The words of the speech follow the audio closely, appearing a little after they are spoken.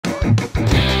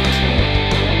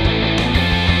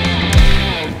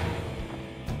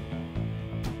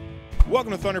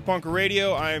Welcome to Thunderpunker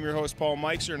Radio. I am your host, Paul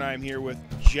Meixer, and I am here with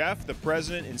Jeff, the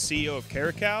president and CEO of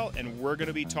Caracal, and we're going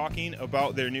to be talking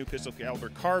about their new pistol caliber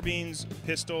carbines,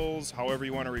 pistols, however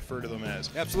you want to refer to them as.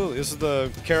 Absolutely. This is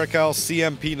the Caracal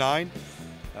CMP9.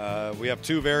 We have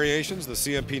two variations, the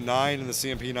CMP9 and the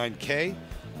CMP9K.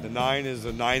 The 9 is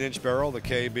a 9-inch barrel, the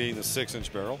K being the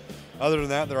 6-inch barrel. Other than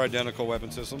that, they're identical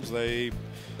weapon systems. They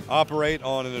operate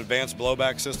on an advanced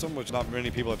blowback system, which not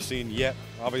many people have seen yet.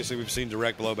 Obviously, we've seen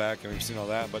direct blowback and we've seen all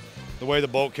that, but the way the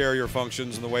bolt carrier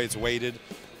functions and the way it's weighted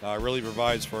really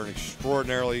provides for an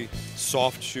extraordinarily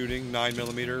soft shooting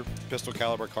 9mm pistol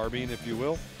caliber carbine, if you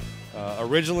will.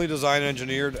 Originally designed and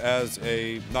engineered as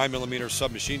a 9mm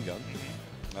submachine gun.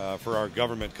 For our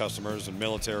government customers and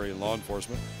military and law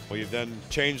enforcement. We've then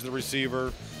changed the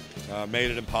receiver, made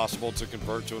it impossible to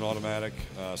convert to an automatic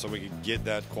so we could get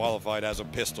that qualified as a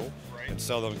pistol and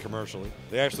sell them commercially.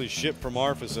 They actually ship from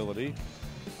our facility,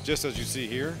 just as you see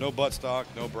here. No buttstock,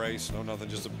 no brace, no nothing,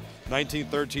 just a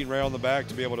 1913 rail on the back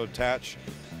to be able to attach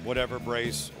whatever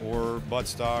brace or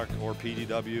buttstock or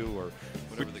PDW or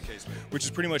whatever the case may be. Which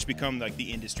has pretty much become like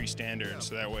the industry standard. Yeah.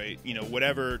 So that way, you know,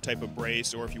 whatever type of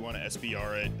brace, or if you want to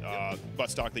SBR it,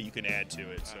 buttstock that you can add to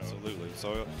it. So. Absolutely.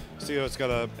 So see how it's got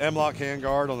a M-lock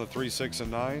handguard on the 3, 6, and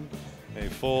 9, a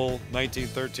full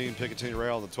 1913 Picatinny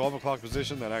rail in the 12 o'clock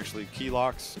position that actually key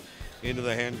locks into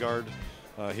the handguard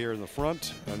here in the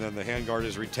front, and then the handguard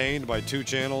is retained by 2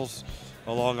 channels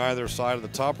along either side of the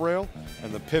top rail,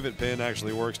 and the pivot pin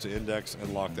actually works to index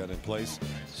and lock that in place.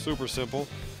 Super simple.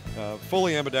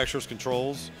 Fully ambidextrous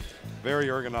controls, very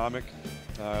ergonomic,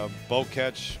 bolt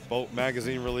catch, bolt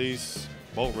magazine release,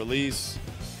 bolt release,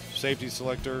 safety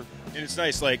selector. And it's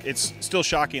nice, like, it's still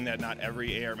shocking that not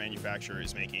every AR manufacturer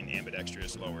is making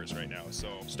ambidextrous lowers right now. So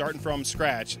starting from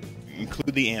scratch,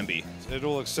 include the ambi.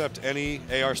 It'll accept any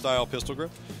AR style pistol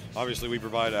grip. Obviously we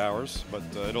provide ours, but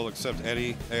it'll accept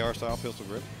any AR style pistol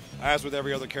grip. As with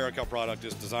every other Caracal product,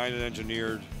 it's designed and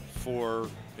engineered for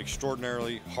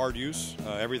extraordinarily hard use.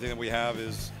 Everything that we have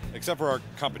is, except for our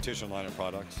competition line of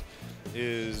products,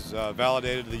 is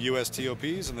validated to the US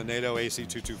TOPs and the NATO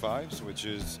AC-225s, which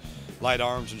is light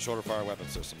arms and shoulder fire weapon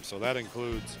systems. So that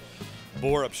includes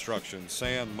bore obstruction,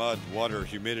 sand, mud, water,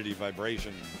 humidity,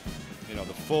 vibration, you know,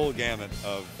 the full gamut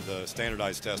of the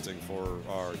standardized testing for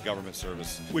our government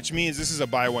service. Which means this is a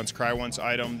buy once, cry once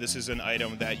item. This is an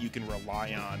item that you can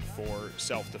rely on for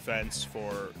self-defense,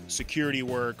 for security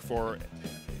work, for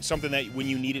something that when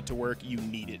you need it to work, you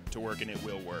need it to work, and it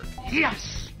will work.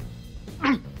 Yes!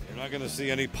 You're not going to see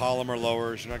any polymer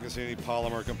lowers. You're not going to see any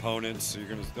polymer components.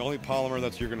 The only polymer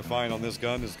that you're going to find on this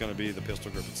gun is going to be the pistol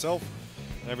grip itself.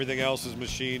 Everything else is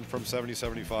machined from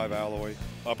 70-75 alloy,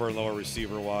 upper and lower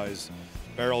receiver-wise.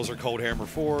 Barrels are cold hammer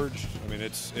forged. I mean,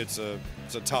 it's a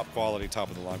top quality, top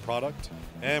of the line product,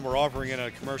 and we're offering it at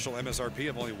a commercial MSRP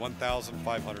of only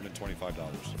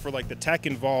 $1,525. For like the tech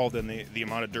involved and the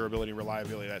amount of durability and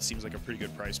reliability, that seems like a pretty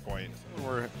good price point.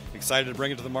 We're excited to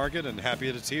bring it to the market and happy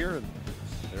that it's here, and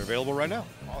they're available right now.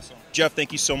 Awesome. Jeff,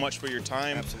 thank you so much for your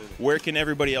time. Absolutely. Where can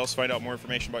everybody else find out more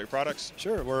information about your products?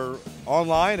 Sure. We're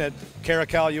online at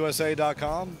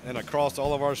caracalusa.com and across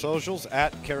all of our socials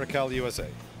at CaracalUSA.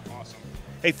 Awesome.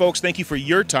 Hey folks, thank you for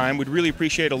your time. We'd really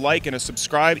appreciate a like and a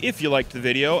subscribe if you liked the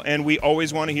video, and we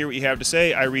always want to hear what you have to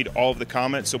say. I read all of the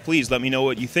comments, so please let me know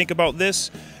what you think about this.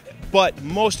 But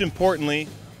most importantly,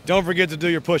 don't forget to do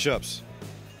your push-ups.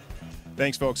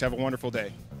 Thanks folks. Have a wonderful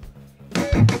day.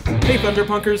 Hey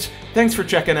Thunderpunkers, thanks for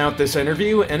checking out this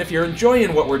interview, and if you're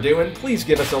enjoying what we're doing, please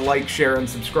give us a like, share, and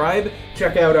subscribe.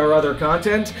 Check out our other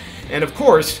content, and of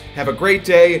course, have a great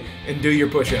day and do your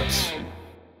push-ups.